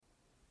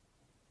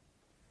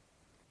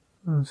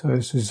And so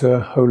this is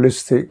a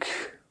holistic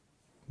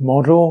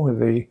model with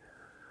the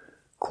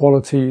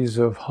qualities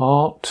of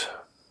heart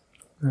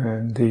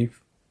and the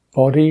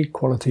body,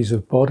 qualities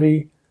of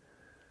body,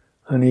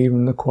 and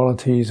even the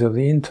qualities of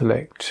the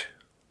intellect.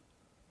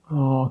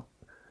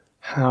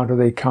 How do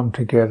they come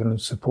together and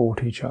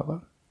support each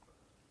other?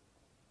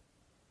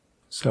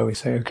 So we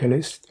say, okay,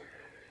 let's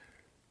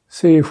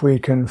see if we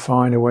can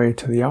find a way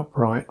to the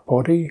upright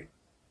body,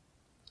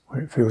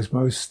 where it feels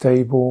most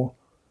stable,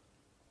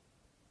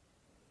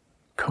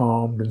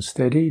 calmed and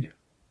steadied.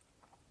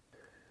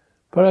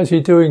 But as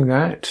you're doing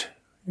that,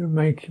 you're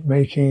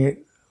making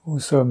it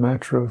also a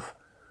matter of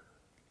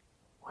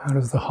how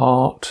does the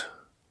heart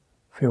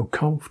feel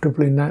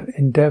comfortable in that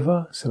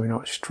endeavour, so we're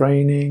not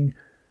straining,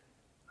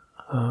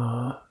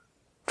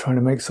 trying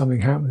to make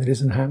something happen that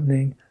isn't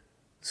happening.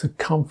 It's a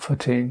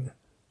comforting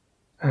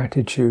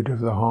attitude of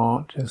the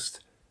heart,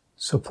 just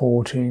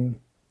supporting,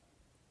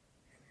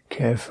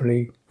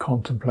 carefully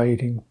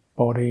contemplating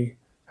body,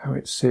 how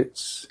it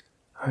sits,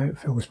 how it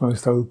feels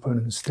most open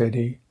and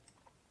steady.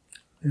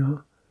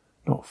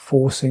 Not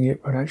forcing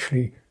it, but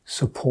actually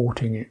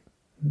supporting it.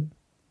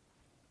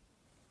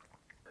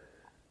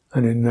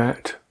 And in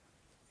that,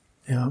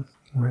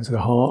 as the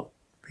heart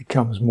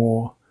becomes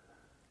more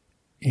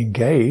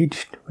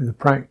engaged with the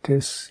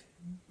practice,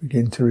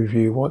 begin to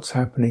review what's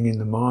happening in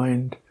the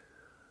mind.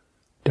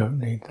 Don't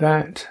need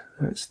that.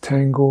 That's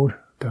tangled.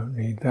 Don't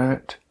need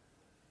that.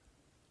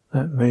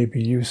 That may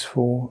be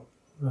useful.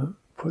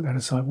 Put that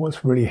aside.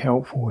 What's really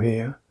helpful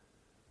here?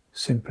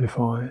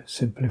 Simplify,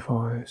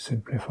 simplify,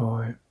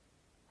 simplify.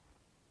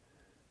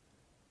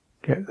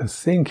 Get the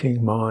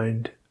thinking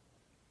mind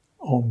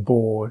on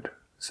board.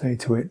 Say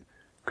to it,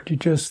 could you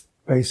just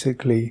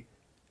basically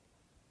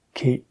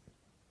keep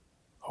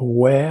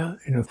aware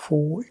in a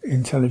full,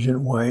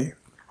 intelligent way,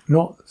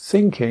 not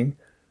thinking,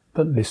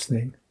 but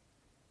listening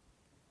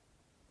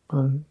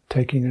and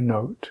taking a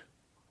note.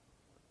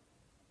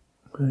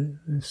 Okay,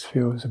 this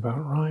feels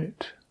about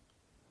right.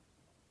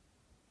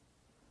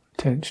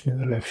 Tension in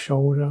the left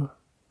shoulder.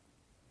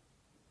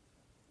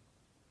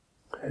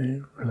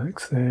 Okay,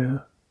 relax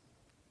there.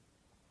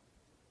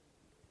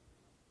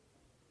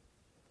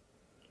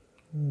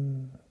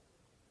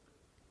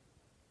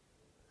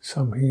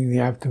 Something in the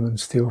abdomen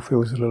still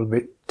feels a little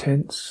bit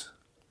tense.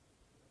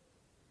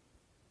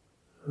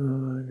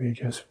 Maybe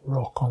just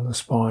rock on the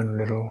spine a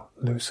little,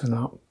 loosen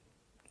up.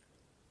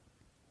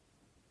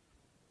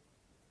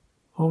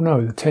 Oh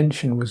no, the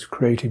tension was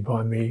created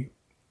by me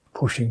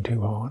pushing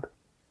too hard.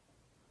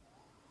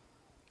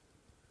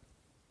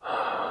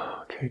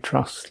 Okay,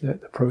 trust,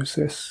 let the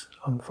process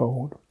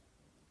unfold.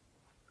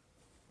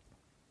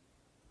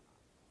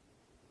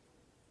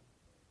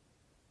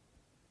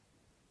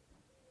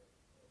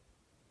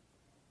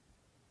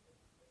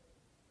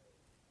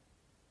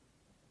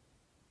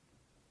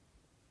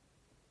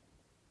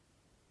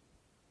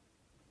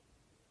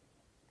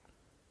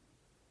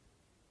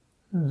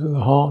 So the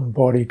heart and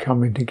body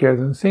coming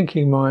together, and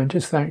thinking mind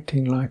just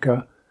acting like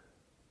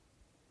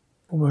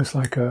almost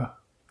like a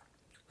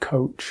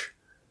coach,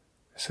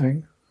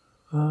 saying,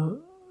 I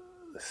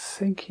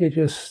think you're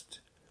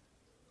just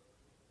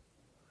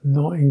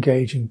not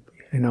engaging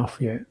enough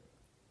yet.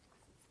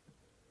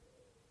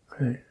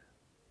 Okay.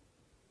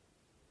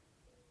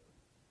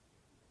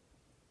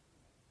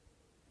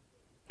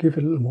 Give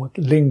it a little more,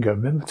 linger,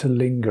 remember to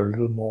linger a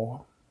little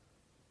more.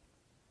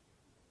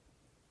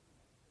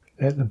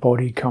 Let the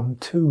body come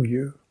to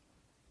you.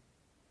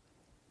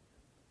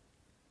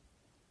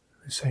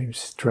 It seems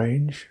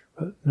strange,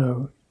 but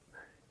no.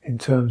 In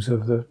terms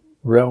of the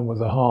realm of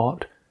the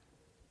heart,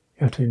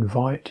 you have to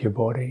invite your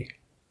body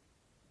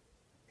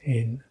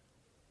in.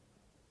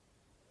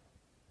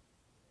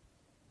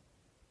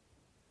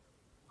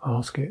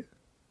 Ask it,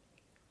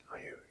 are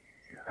you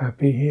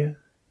happy here?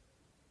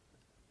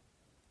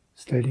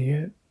 Steady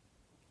yet?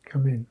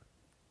 Come in.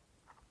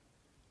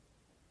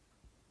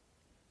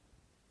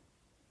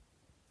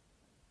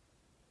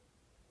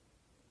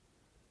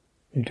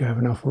 Need to have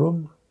enough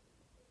room?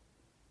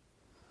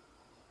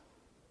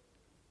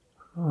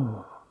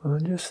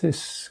 And just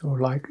this sort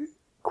of like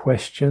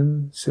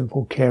question,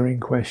 simple caring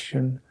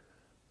question,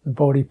 the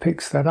body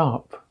picks that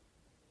up.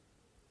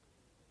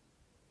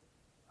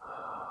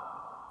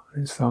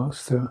 And it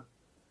starts to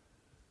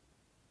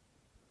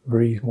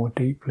breathe more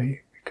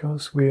deeply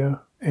because we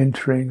are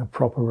entering a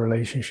proper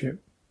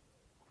relationship.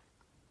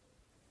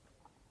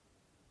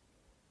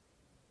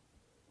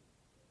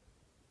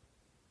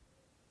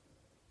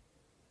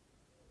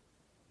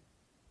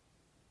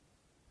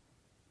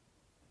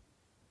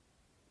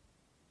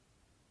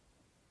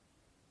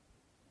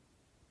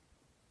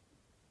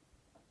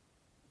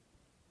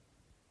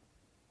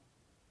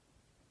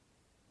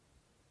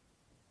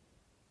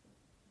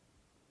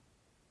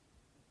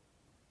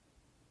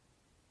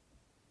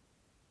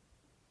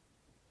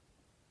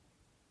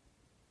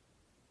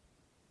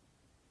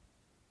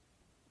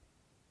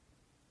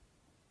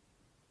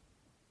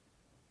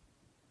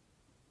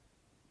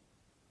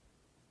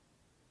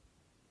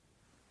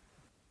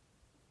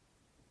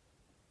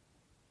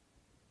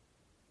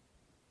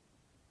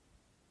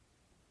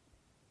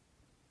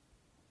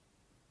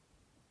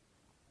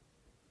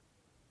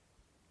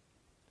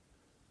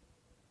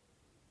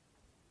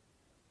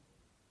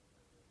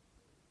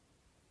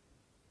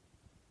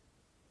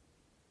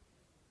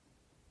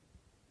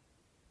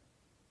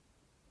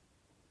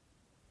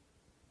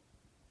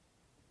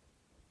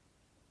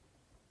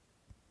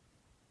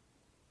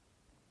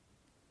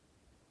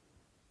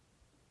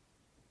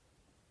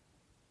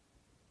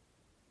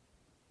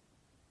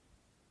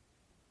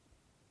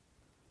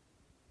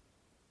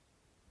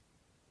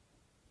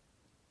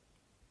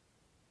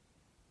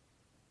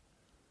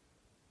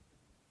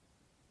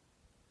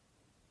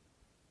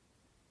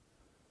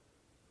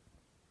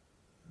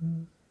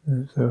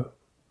 Is the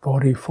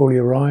body fully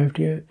arrived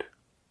yet?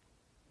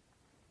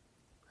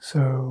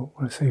 So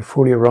when I say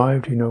fully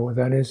arrived, you know what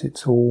that is.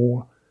 It's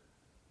all,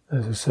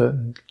 there's a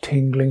certain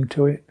tingling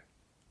to it.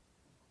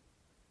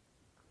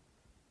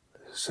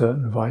 There's a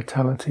certain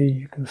vitality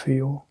you can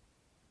feel.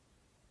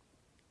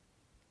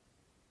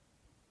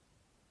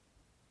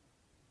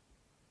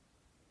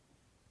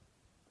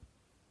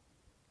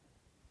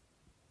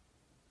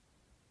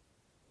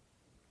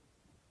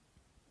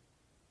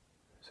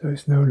 So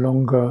it's no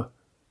longer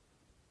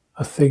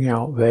a thing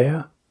out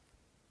there,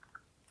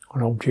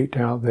 an object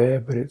out there,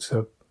 but it's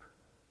a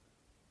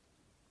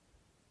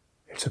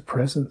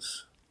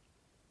presence,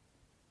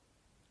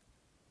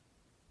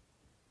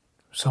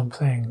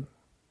 something,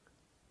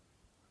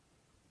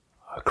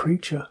 a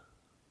creature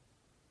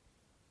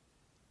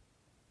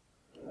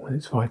with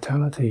its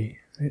vitality,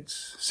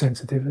 its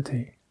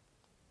sensitivity.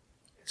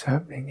 It's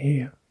happening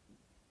here.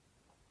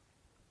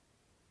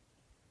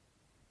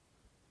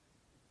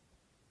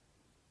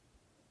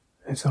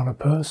 It's not a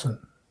person.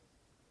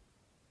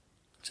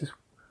 It's this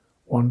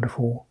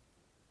wonderful,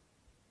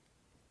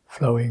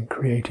 flowing,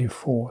 creative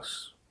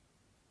force.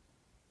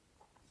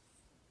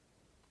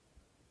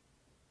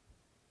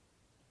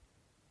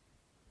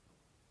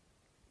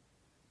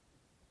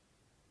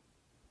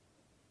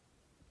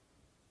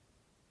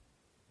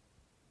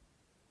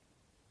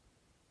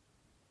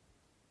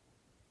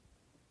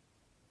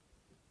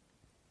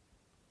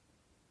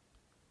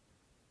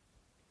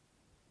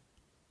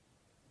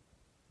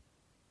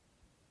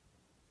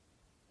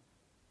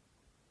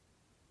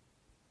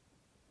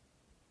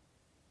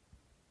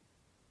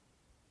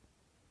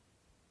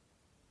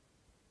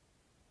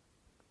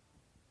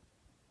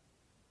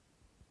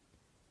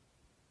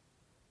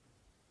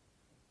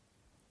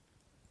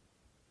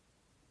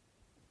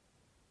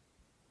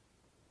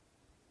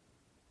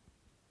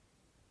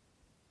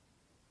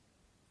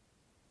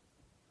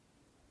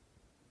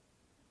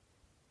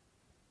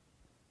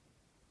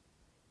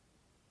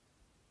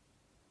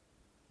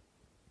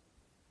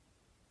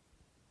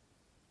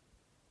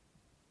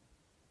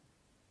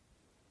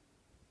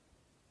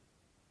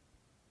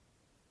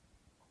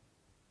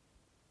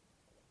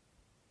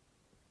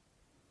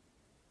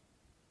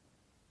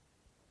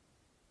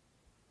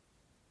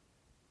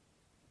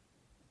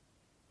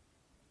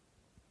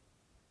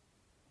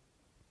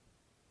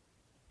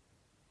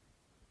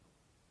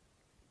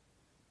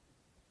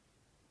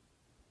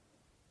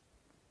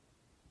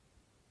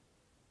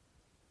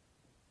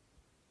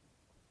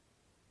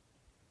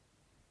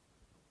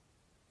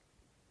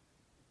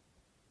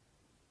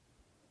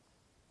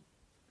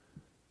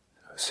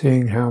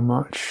 Seeing how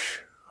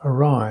much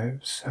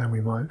arrives, and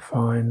we might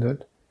find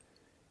that,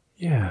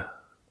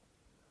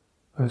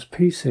 those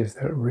pieces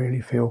that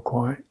really feel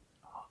quite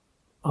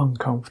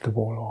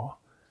uncomfortable or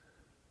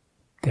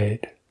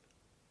dead,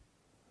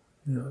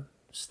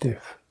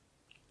 stiff.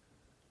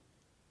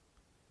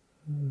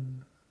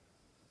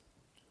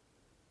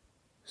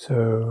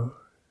 So,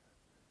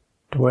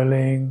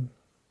 dwelling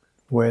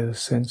where the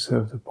sense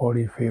of the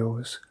body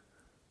feels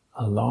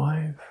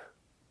alive,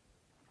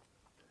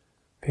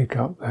 pick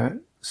up that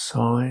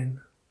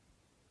sign,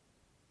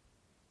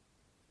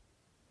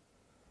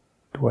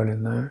 dwell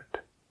in that.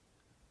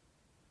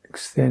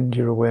 Extend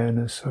your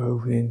awareness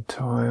over the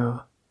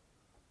entire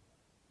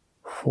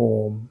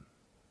form,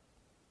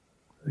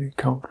 the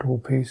comfortable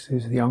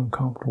pieces, the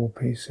uncomfortable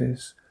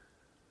pieces,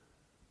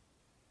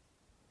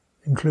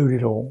 include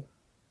it all.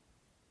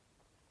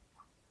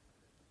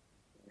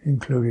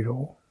 Include it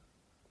all.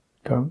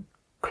 Don't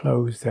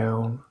close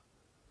down,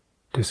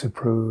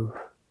 disapprove,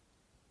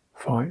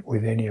 fight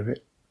with any of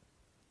it.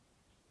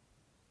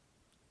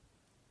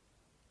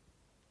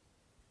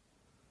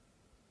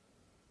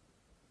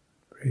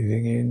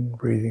 Breathing in,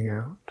 breathing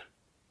out.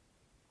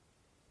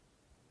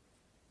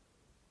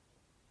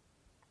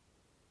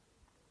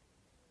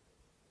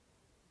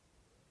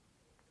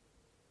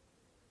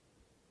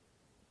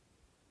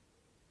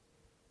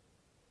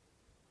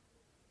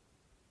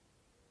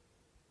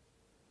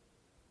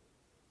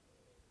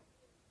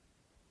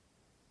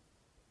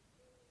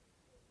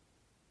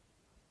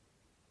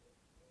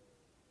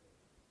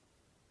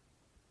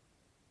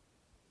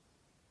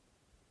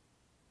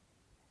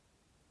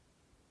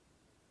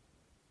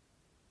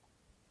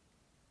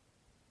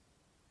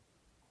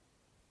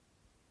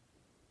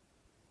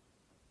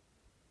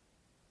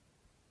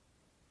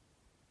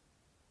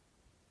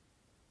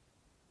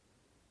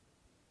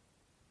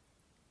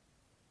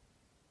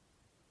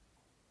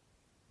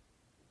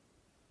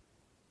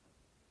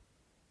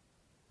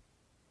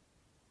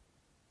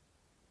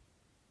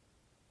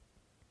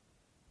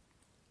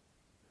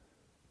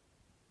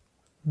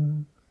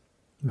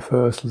 The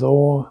first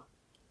law,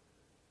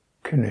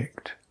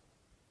 connect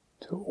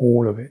to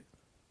all of it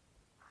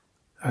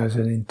as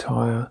an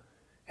entire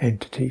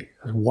entity,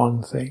 as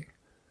one thing,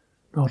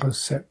 not as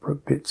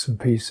separate bits and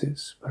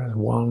pieces, but as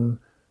one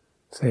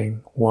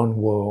thing, one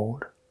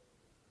world,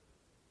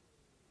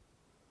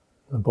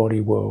 the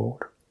body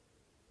world,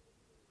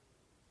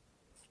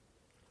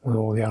 with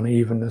all the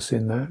unevenness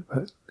in that,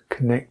 but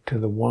connect to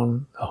the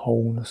one, the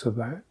wholeness of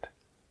that.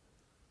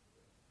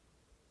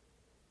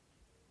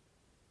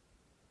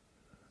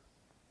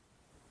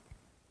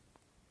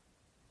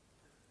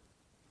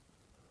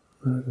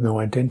 There's no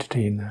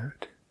identity in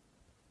that.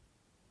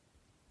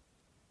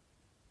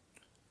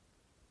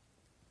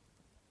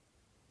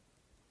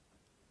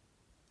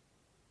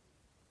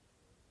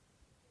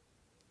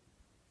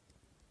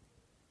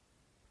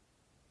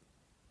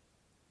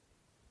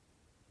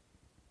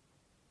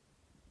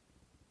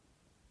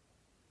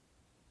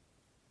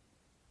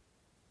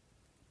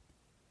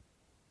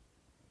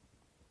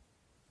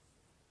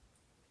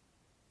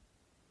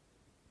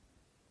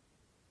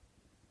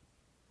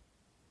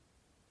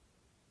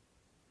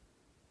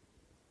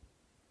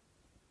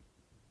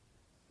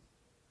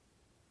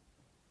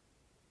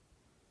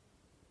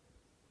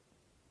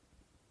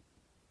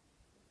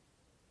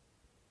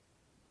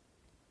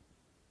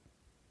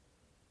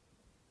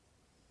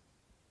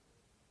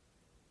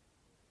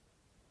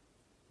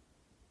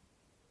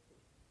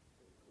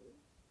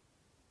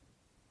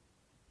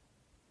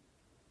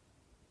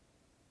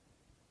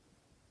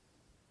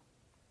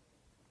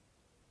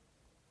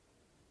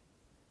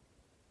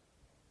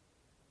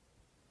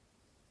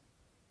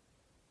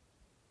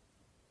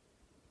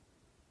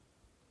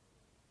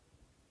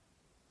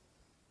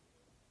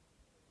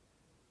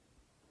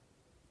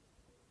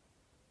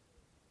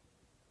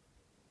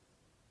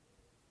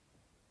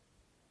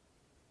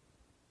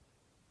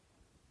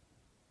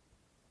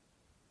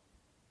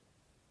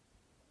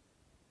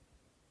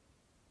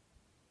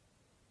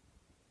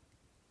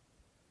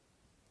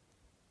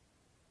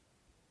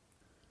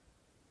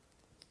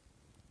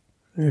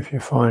 If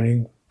you're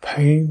finding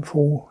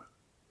painful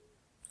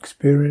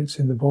experience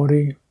in the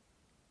body,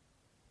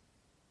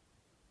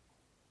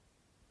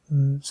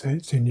 say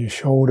it's in your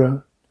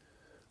shoulder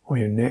or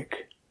your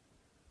neck,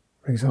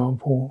 for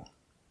example,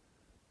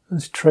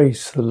 let's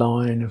trace the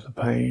line of the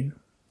pain.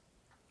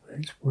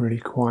 It's really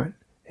quite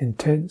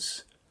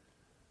intense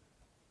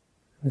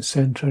in the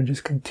center, and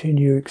just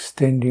continue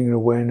extending your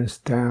awareness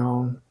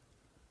down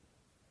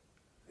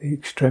the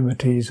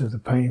extremities of the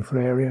painful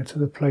area to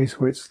the place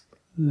where it's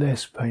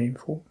less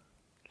painful.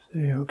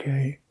 Say,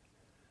 okay,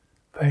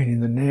 pain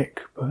in the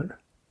neck, but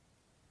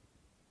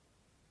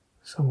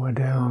somewhere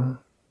down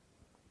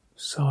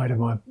side of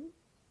my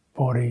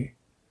body,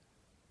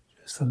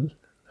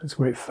 that's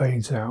where it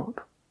fades out.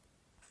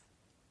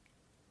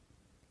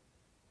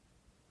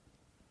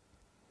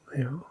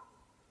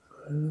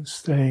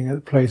 Staying at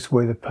the place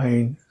where the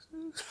pain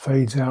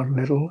fades out a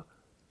little,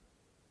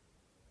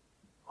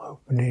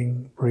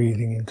 opening,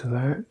 breathing into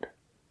that,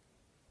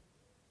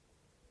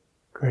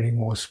 creating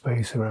more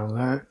space around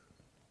that.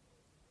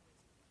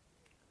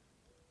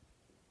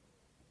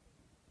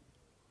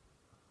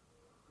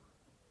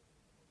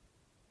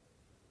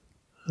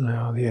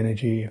 Allow the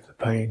energy of the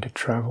pain to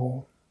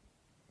travel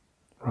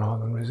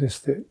rather than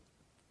resist it.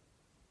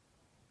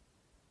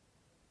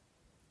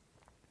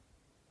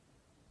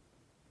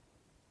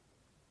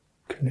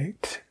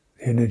 Connect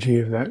the energy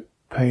of that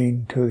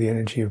pain to the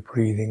energy of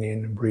breathing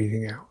in and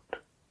breathing out.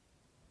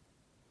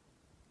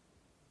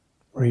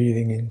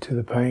 Breathing into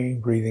the pain,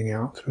 breathing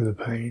out through the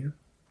pain.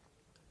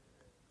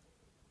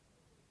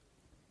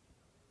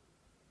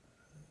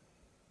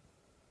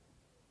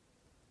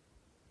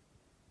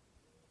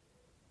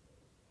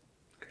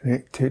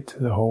 Connect it to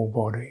the whole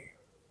body.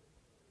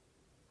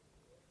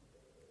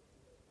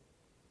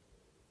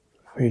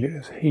 Feel it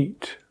as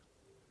heat,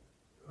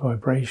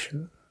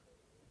 vibration.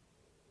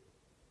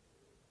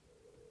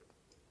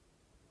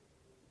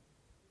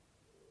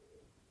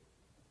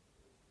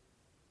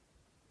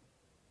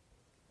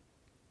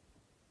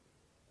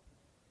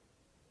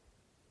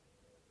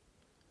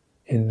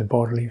 In the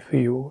bodily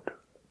field.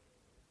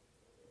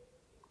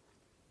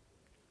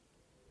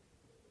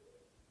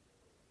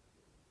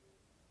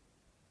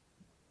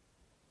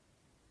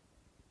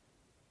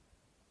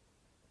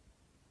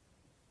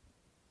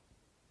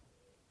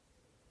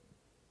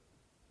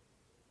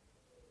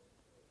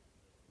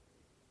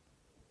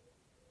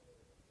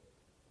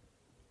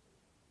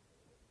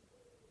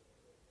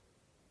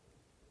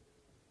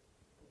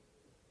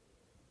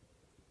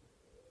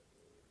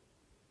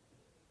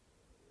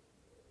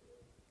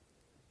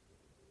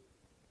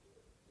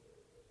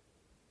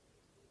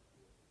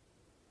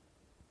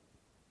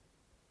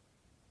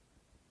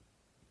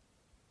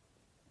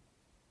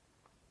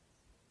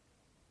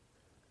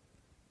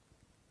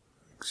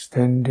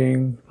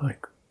 Extending,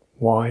 like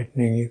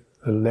widening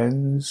the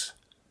lens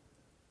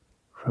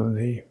from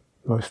the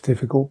most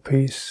difficult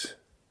piece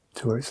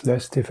to where it's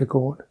less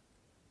difficult,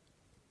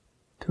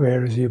 to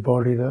areas of your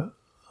body that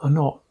are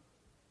not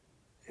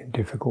in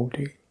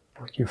difficulty,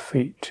 like your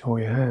feet or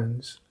your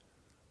hands,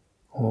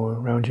 or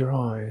around your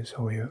eyes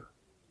or your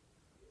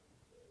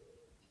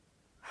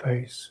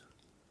face.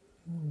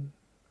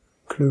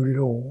 Include it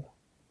all.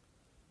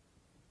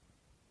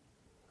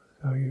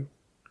 So you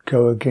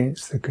go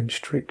against the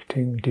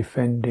constricting,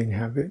 defending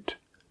habit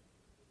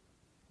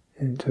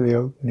into the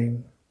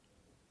opening,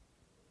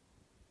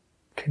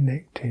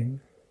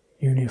 connecting,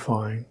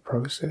 unifying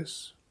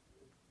process.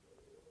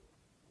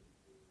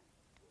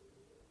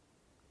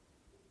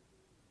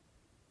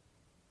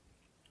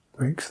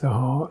 Makes the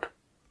heart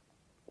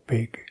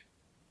big.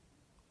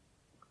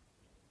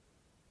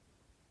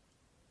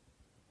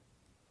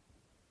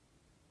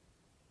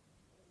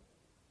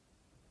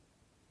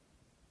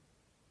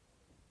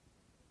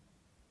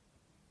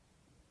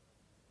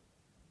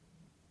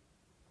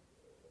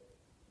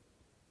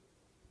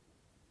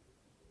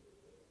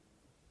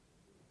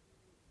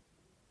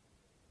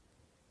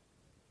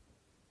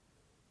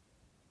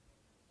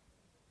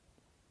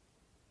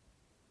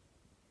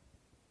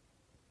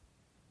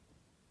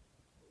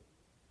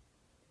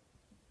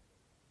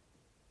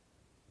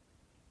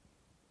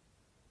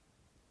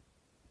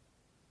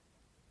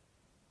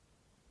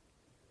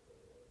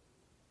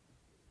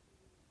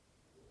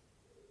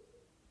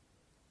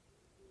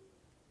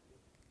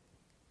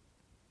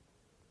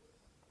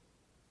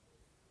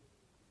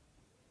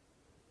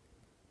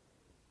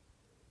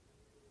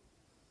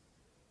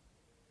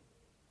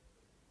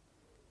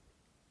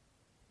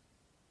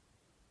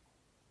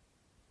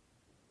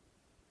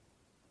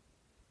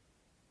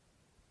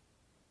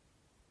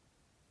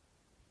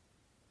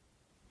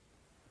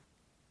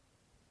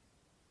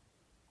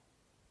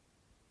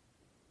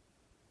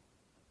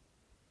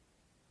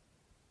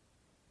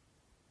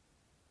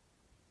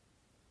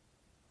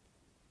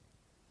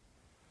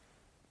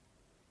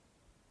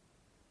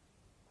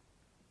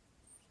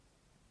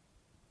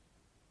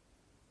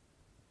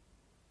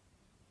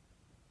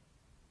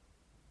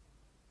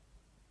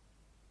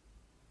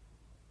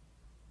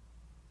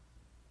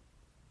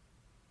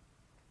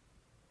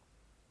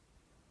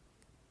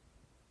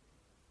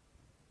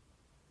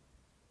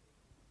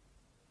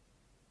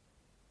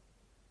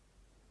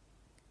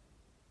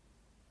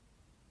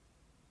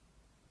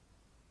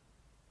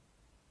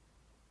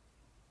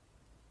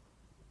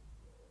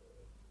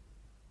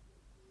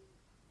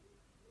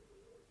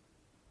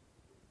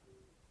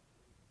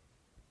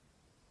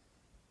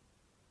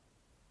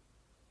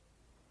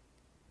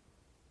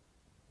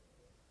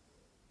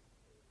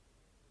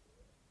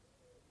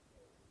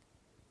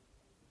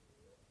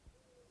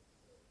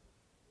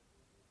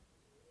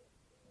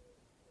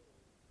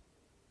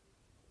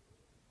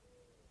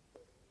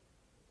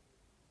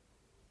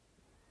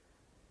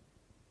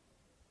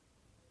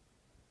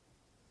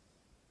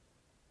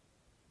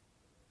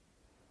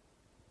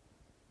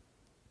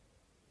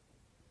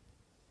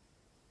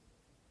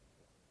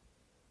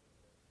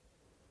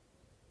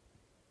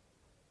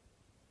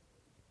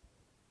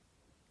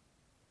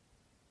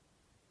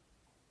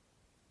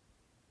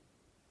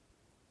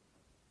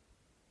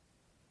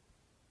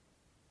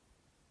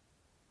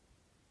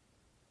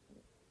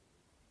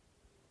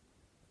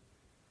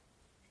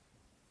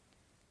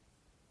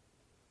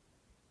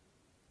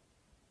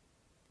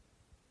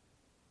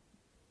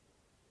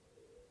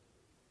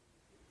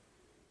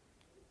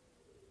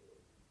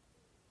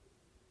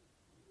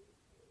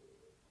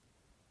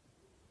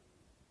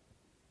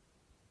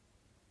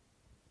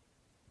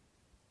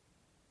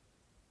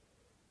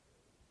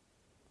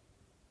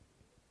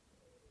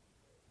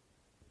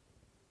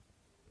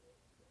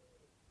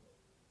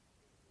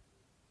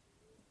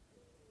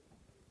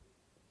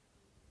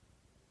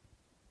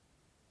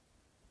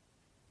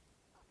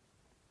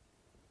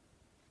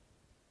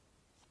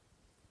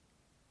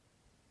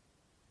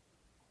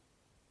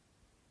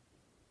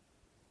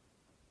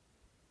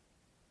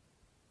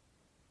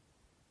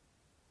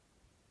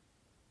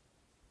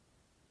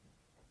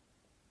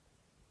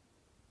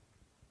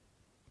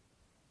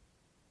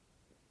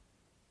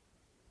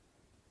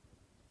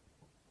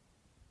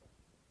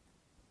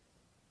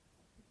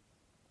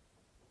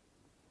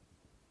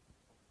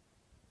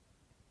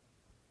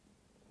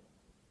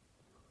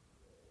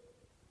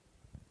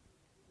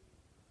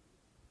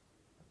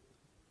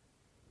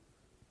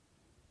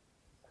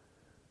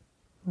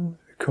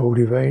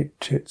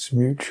 cultivate, it's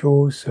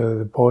mutual, so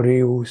the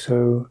body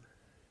also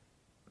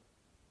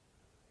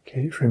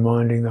keeps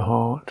reminding the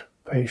heart,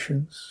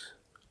 patience,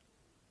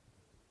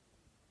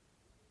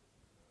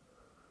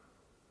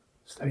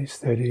 stay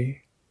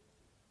steady.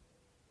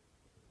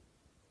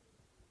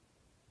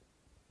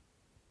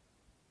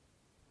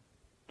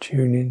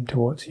 Tune in to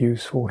what's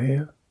useful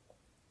here.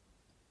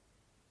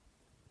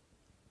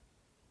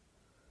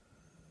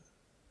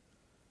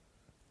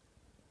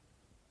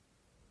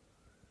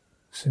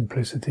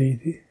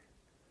 Simplicity,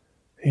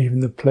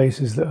 even the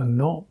places that are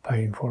not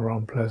painful or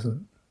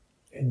unpleasant,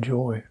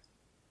 enjoy.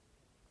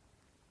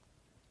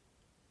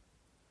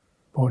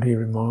 Body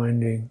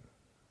reminding,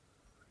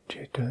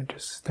 citta,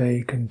 just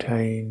stay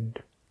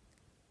contained,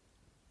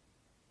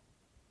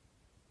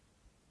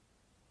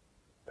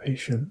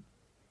 patient.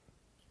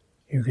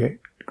 You get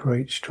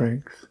great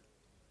strength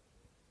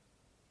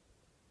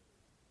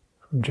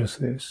from just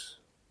this.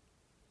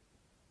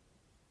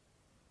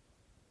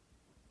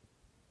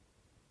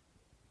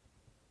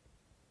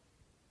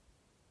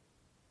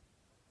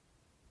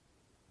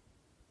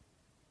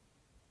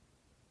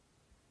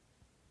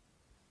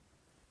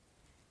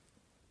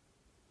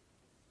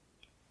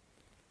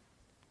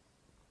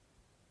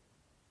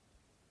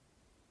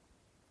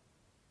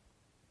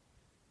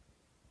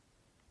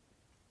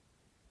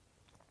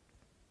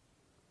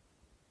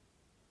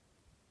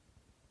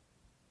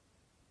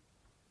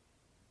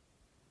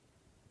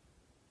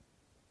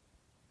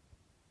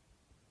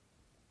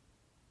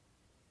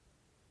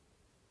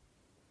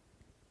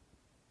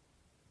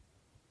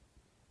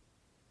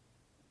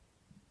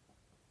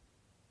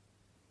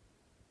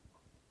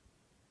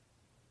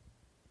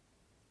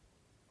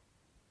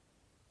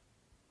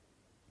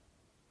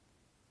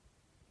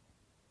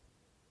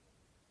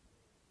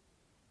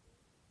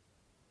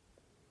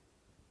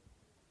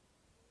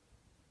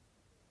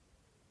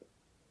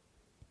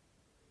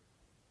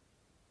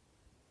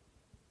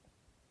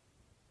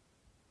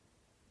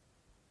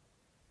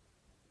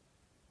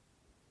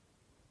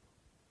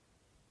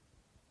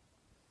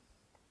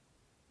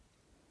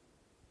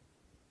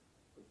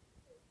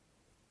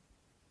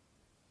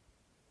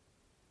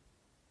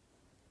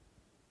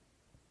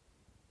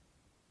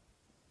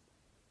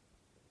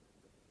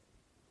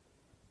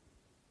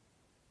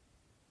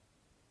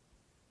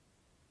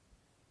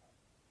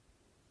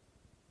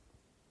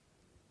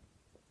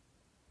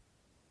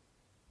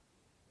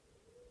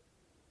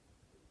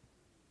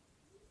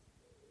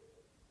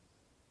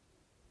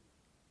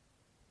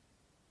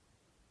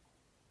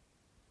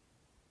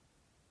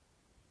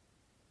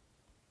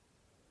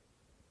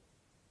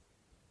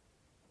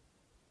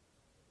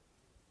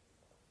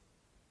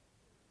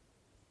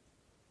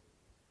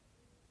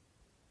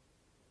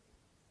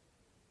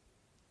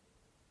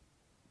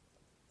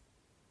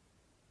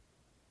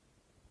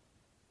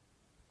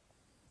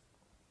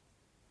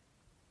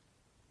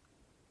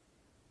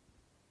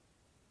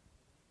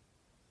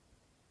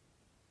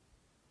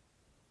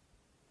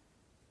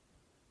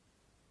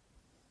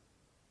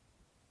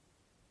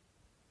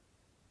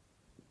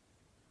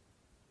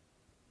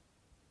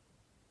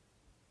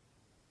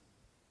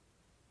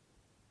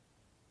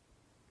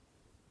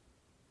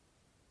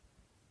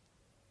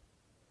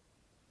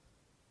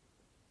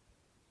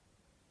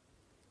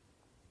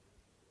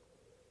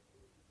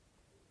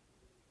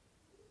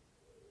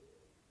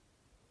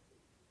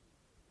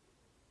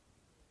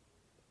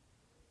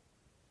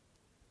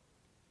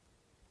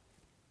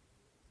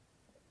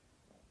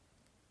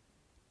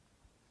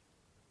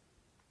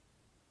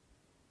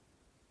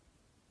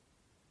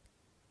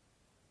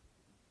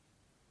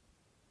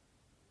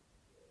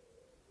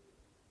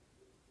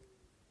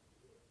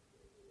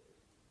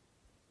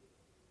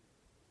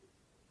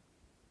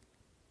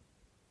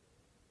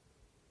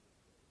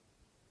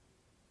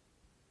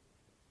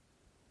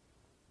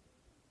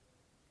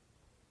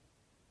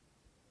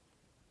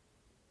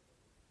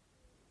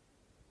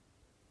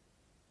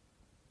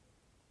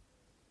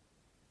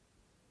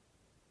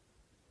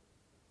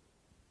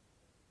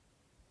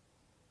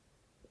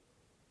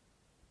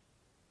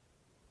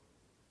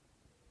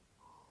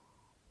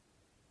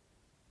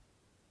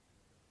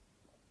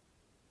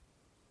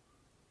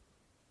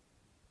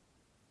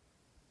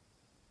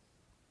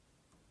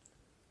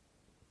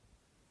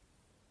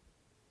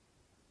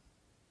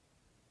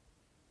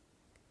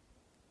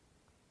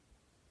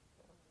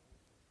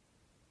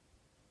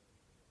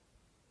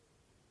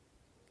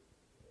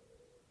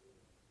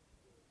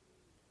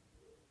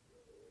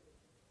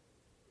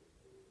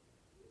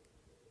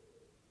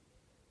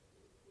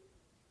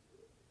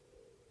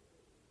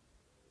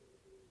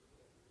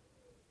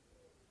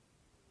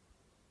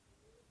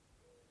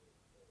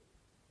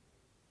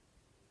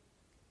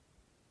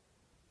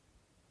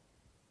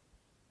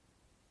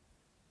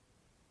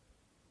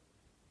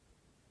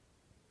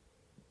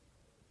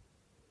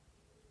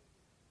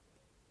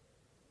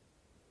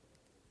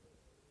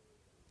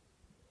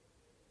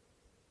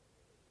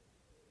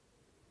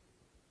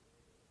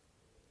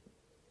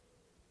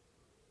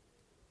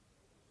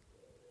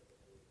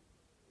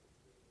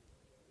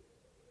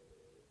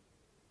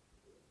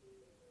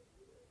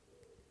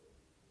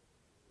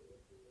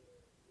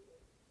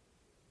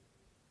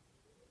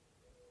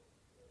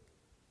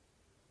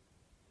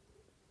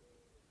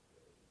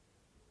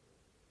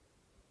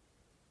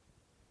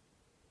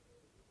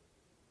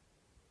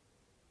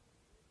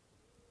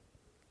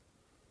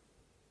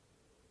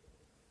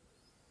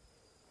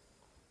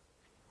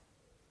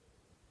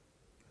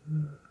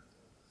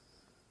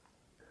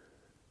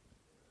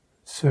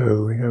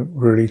 So we don't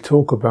really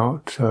talk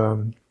about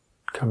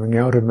coming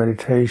out of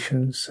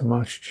meditation so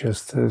much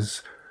just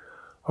as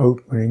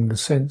opening the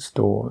sense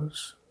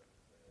doors.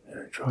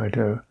 Try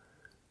to,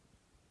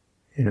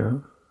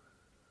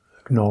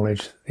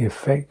 acknowledge the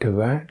effect of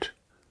that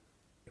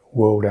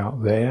world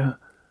out there.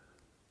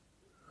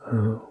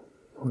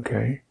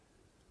 Okay,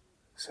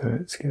 so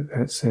let's get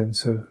that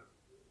sense of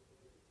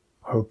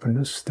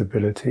openness,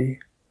 stability.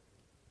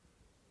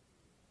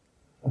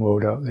 The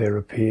world out there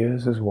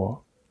appears as what?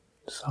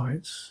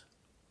 Sights,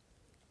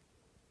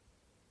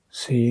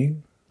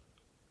 seeing,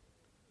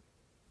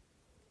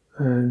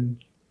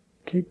 and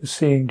keep the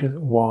seeing just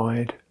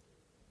wide.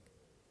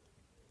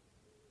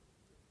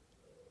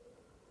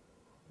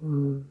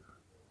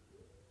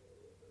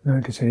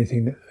 Notice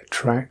anything that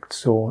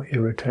attracts or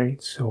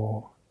irritates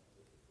or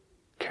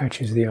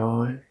catches the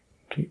eye.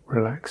 Keep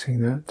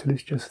relaxing that till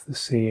it's just the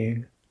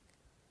seeing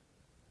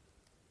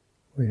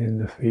within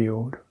the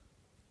field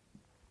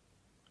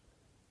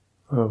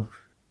of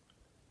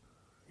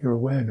your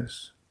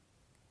awareness.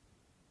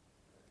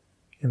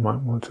 You might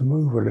want to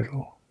move a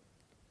little.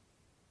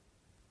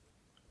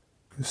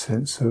 The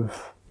sense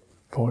of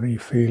body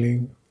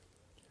feeling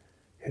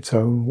its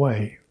own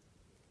way.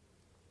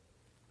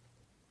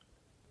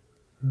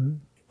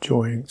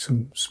 Enjoying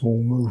some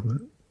small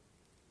movement.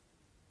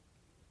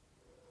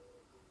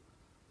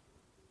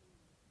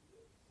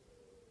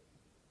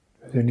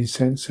 Is there any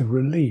sense of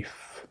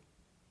relief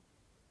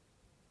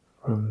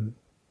from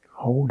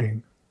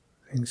holding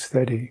things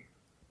steady?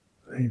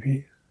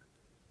 Maybe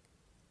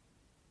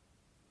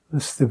the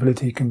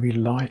stability can be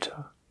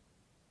lighter.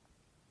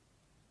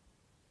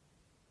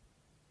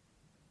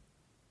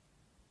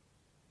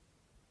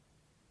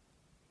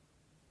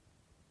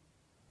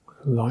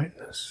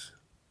 Lightness.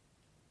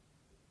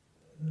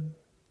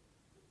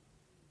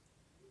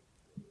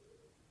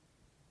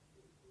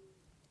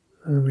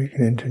 And we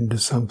can enter into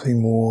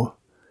something more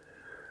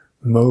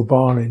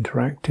mobile,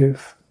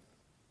 interactive,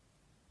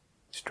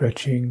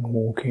 stretching,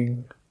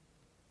 walking.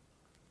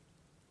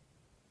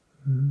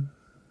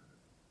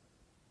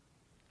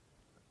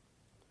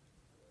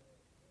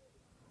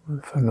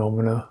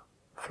 Phenomena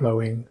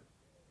flowing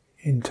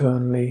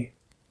internally,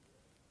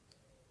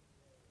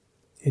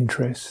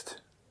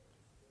 interest,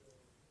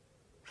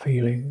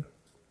 feeling,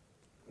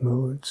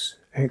 moods,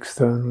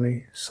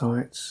 externally,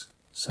 sights,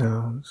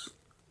 sounds.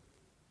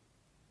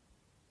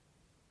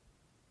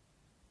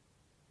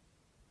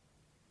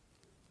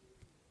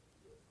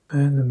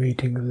 And the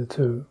meeting of the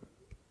two.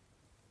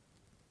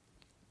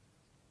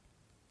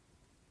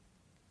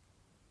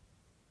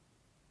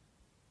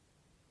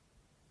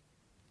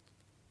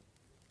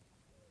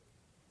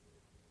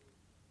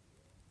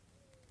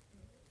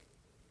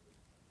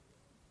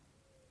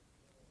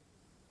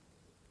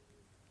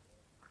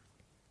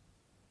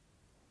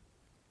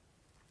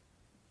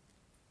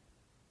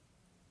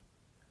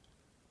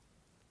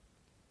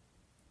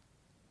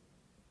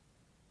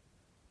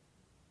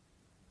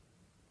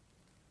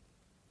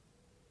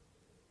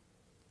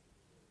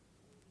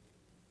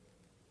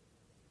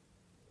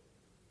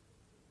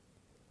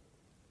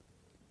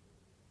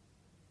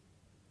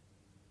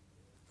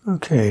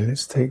 Okay,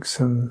 let's take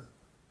some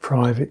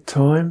private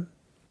time.